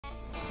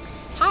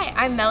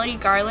Hi, I'm Melody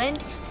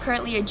Garland,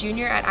 currently a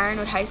junior at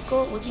Ironwood High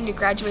School, looking to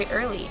graduate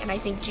early, and I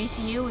think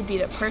GCU would be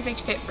the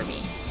perfect fit for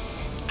me.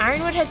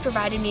 Ironwood has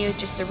provided me with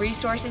just the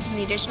resources and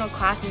the additional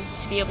classes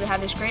to be able to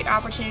have this great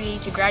opportunity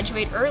to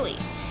graduate early,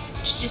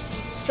 which just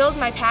fills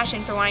my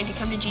passion for wanting to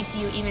come to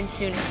GCU even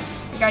sooner.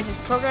 Your guys'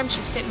 programs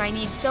just fit my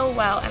needs so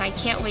well, and I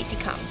can't wait to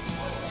come.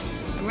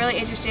 I'm really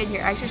interested in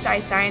your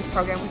exercise science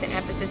program with an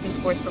emphasis in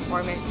sports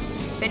performance.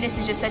 Fitness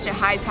is just such a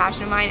high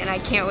passion of mine, and I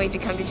can't wait to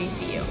come to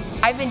GCU.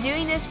 I've been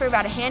doing this for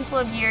about a handful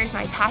of years.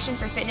 My passion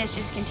for fitness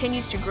just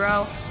continues to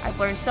grow. I've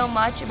learned so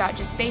much about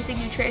just basic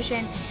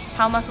nutrition,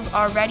 how muscles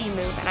already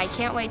move, and I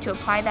can't wait to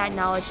apply that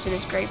knowledge to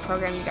this great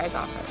program you guys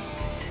offer.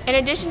 In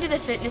addition to the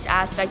fitness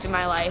aspect of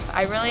my life,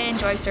 I really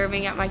enjoy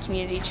serving at my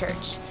community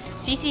church.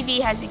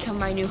 CCV has become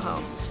my new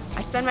home.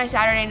 I spend my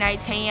Saturday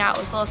nights hanging out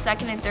with little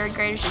second and third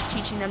graders, just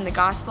teaching them the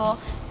gospel.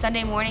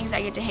 Sunday mornings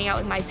I get to hang out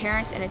with my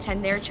parents and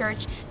attend their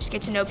church, just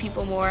get to know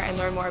people more and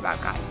learn more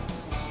about God.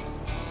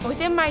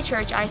 Within my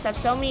church, I just have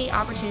so many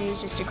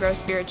opportunities just to grow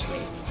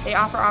spiritually. They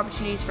offer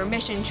opportunities for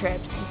mission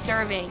trips and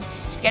serving,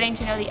 just getting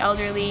to know the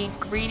elderly,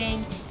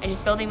 greeting, and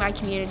just building my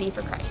community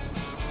for Christ.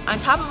 On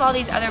top of all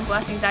these other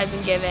blessings I've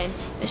been given,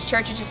 this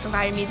church has just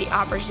provided me the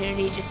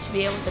opportunity just to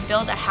be able to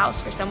build a house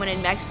for someone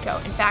in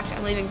Mexico. In fact,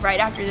 I'm leaving right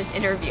after this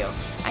interview.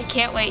 I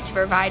can't wait to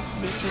provide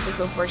for these people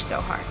who have worked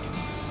so hard.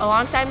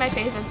 Alongside my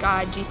faith with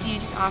God, GCU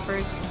just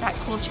offers that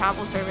cool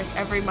chapel service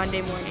every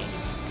Monday morning.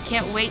 I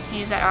can't wait to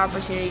use that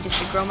opportunity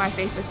just to grow my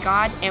faith with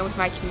God and with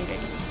my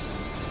community.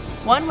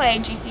 One way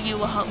GCU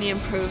will help me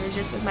improve is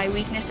just with my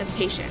weakness of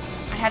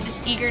patience. I have this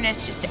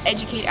eagerness just to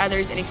educate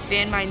others and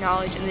expand my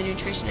knowledge in the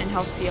nutrition and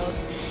health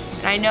fields,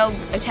 and I know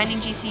attending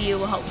GCU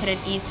will help put an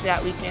ease to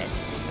that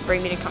weakness and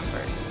bring me to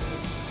comfort.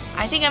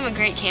 I think I'm a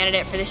great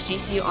candidate for this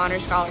GCU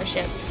Honor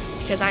Scholarship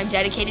because I'm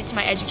dedicated to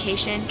my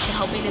education, to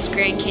helping this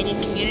Grand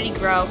Canyon community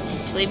grow,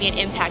 to leaving an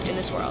impact in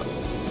this world.